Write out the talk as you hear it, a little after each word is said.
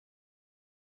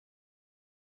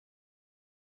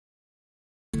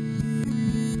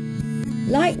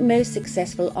Like most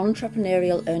successful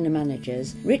entrepreneurial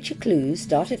owner-managers, Richard Clews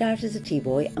started out as a tea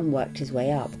boy and worked his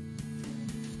way up.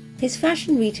 His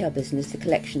fashion retail business, the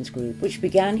Collections Group, which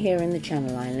began here in the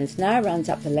Channel Islands, now runs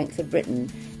up the length of Britain,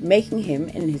 making him,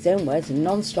 in his own words, a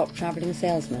non-stop travelling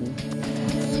salesman.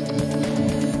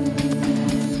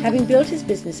 Having built his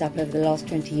business up over the last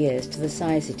 20 years to the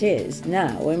size it is,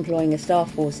 now employing a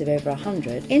staff force of over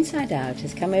 100, Inside Out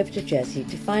has come over to Jersey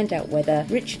to find out whether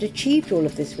Richard achieved all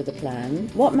of this with a plan,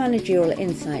 what managerial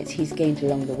insights he's gained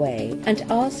along the way, and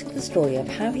ask the story of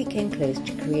how he came close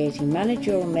to creating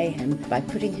managerial mayhem by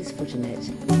putting his foot in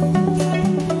it.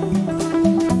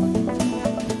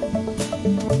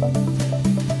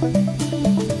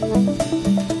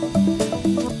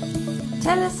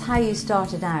 Tell us how you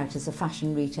started out as a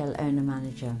fashion retail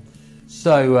owner-manager.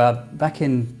 So back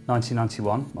in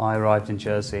 1991 I arrived in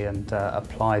Jersey and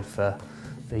applied for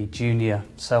the junior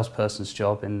salesperson's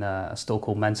job in a store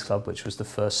called Men's Club, which was the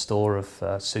first store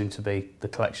of soon to be the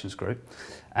Collections Group,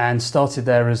 and started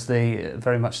there as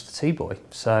very much the tea boy.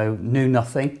 So knew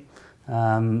nothing.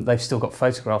 They've still got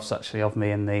photographs actually of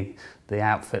me in the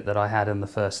outfit that I had on the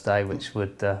first day, which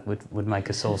would make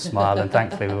us all smile, and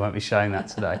thankfully we won't be showing that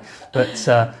today. But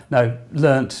no,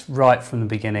 learnt right from the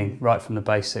beginning, right from the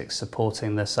basics,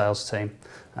 supporting the sales team.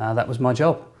 That was my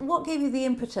job. What gave you the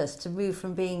impetus to move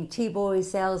from being tea boy,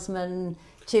 salesman,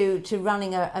 to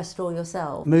running a store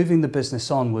yourself? Moving the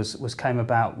business on came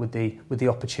about with the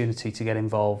opportunity to get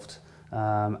involved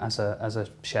as a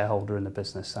shareholder in the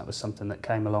business. That was something that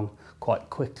came along quite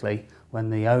quickly when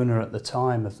the owner at the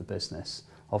time of the business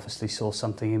obviously saw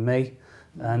something in me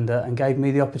and gave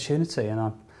me the opportunity, and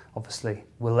I obviously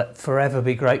will forever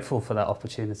be grateful for that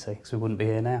opportunity, because we wouldn't be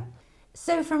here now.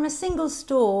 So from a single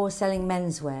store selling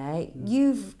menswear,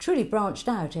 you've truly branched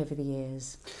out over the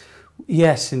years.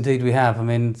 Yes, indeed we have. I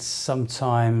mean,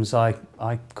 sometimes I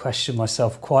question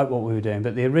myself quite what we were doing,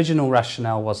 but the original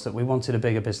rationale was that we wanted a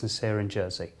bigger business here in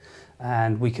Jersey,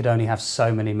 and we could only have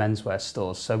so many menswear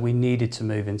stores, so we needed to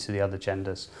move into the other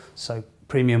genders. So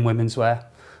premium women's wear,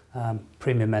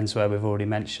 premium menswear we've already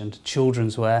mentioned,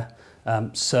 children's wear,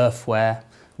 surf wear.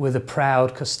 We're the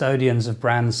proud custodians of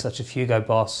brands such as Hugo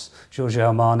Boss,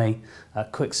 Giorgio Armani,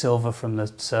 Quicksilver from the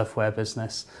surfwear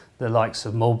business, the likes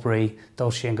of Mulberry,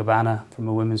 Dolce & Gabbana from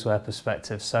a women's wear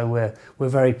perspective. So we're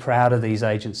very proud of these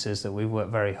agencies that we've worked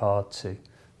very hard to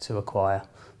acquire.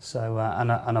 So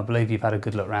and I believe you've had a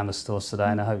good look around the stores today,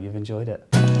 and I hope you've enjoyed it.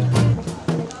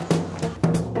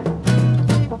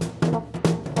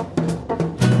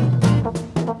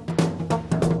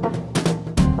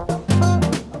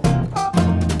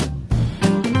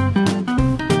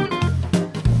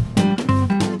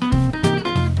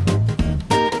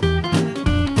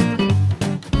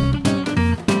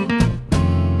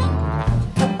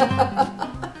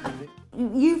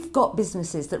 Got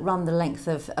businesses that run the length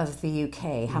of the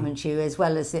UK, haven't you, as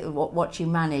well as what you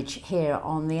manage here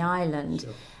on the island.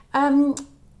 Sure.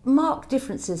 Marked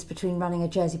differences between running a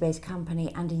Jersey-based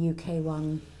company and a UK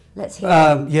one. Let's hear.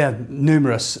 Yeah,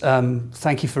 numerous.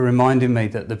 Thank you for reminding me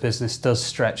that the business does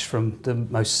stretch from the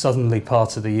most southerly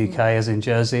part of the UK, as in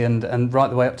Jersey, and right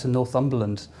the way up to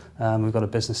Northumberland. We've got a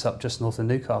business up just north of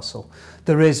Newcastle.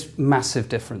 There is massive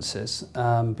differences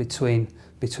between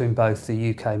both the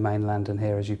UK mainland and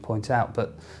here, as you point out.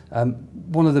 But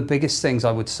one of the biggest things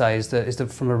I would say is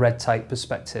that from a red tape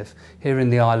perspective, here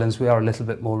in the islands we are a little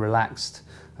bit more relaxed.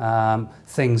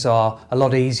 Things are a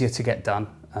lot easier to get done.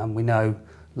 We know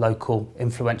local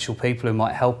influential people who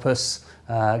might help us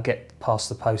get past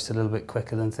the post a little bit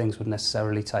quicker than things would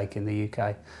necessarily take in the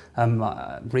UK.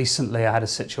 Recently I had a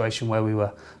situation where we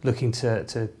were looking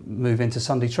to move into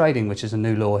Sunday trading, which is a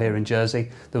new law here in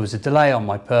Jersey. There was a delay on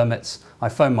my permits. I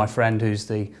phoned my friend who's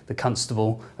the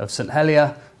constable of St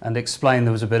Helier and explained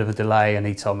there was a bit of a delay, and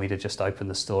he told me to just open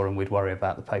the store and we'd worry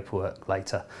about the paperwork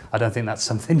later. I don't think that's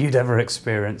something you'd ever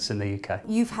experience in the UK.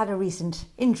 You've had a recent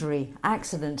injury,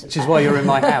 accident. Which is why you're in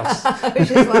my house. Which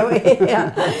is why we're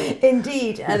here.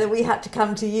 Indeed, that we had to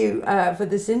come to you for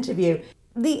this interview.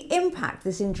 The impact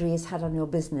this injury has had on your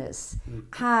business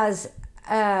has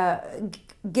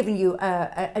given you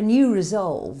a new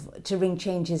resolve to bring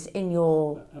changes in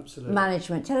your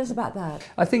management. Tell us about that.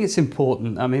 I think it's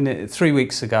important. I mean, 3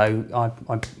 weeks ago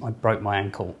I broke my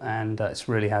ankle, and it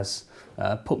really has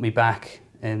put me back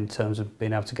in terms of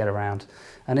being able to get around.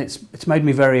 And it's made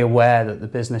me very aware that the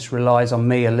business relies on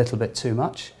me a little bit too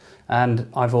much, and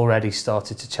I've already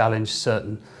started to challenge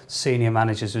certain senior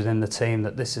managers within the team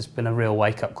that this has been a real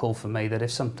wake-up call for me, that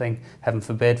if something, heaven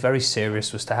forbid, very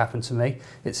serious was to happen to me,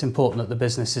 it's important that the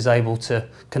business is able to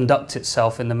conduct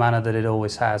itself in the manner that it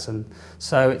always has. And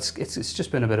so it's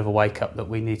just been a bit of a wake-up that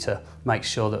we need to make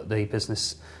sure that the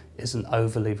business isn't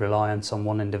overly reliant on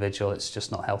one individual. It's just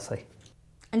not healthy.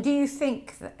 And do you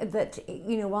think that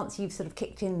once you've sort of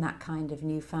kicked in that kind of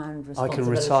newfound responsibility... I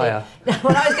can retire.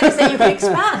 Well, I was going to say you can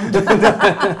expand.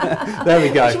 There we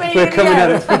go. We're coming at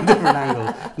it from a different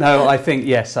angle. No, I think,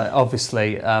 yes,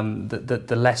 obviously,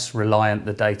 the less reliant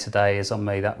the day-to-day is on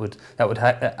me, that would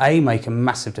A, make a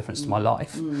massive difference to my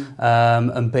life,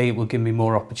 and B, it will give me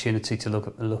more opportunity to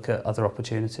look at other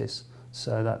opportunities.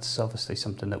 So that's obviously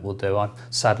something that we'll do.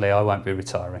 Sadly, I won't be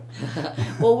retiring.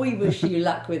 Well, we wish you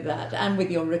luck with that and with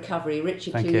your recovery.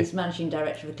 Richard Thank Clews, you. Managing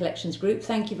Director of the Collections Group,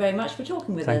 thank you very much for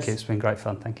talking with us. Thank you, it's been great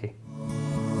fun, thank you.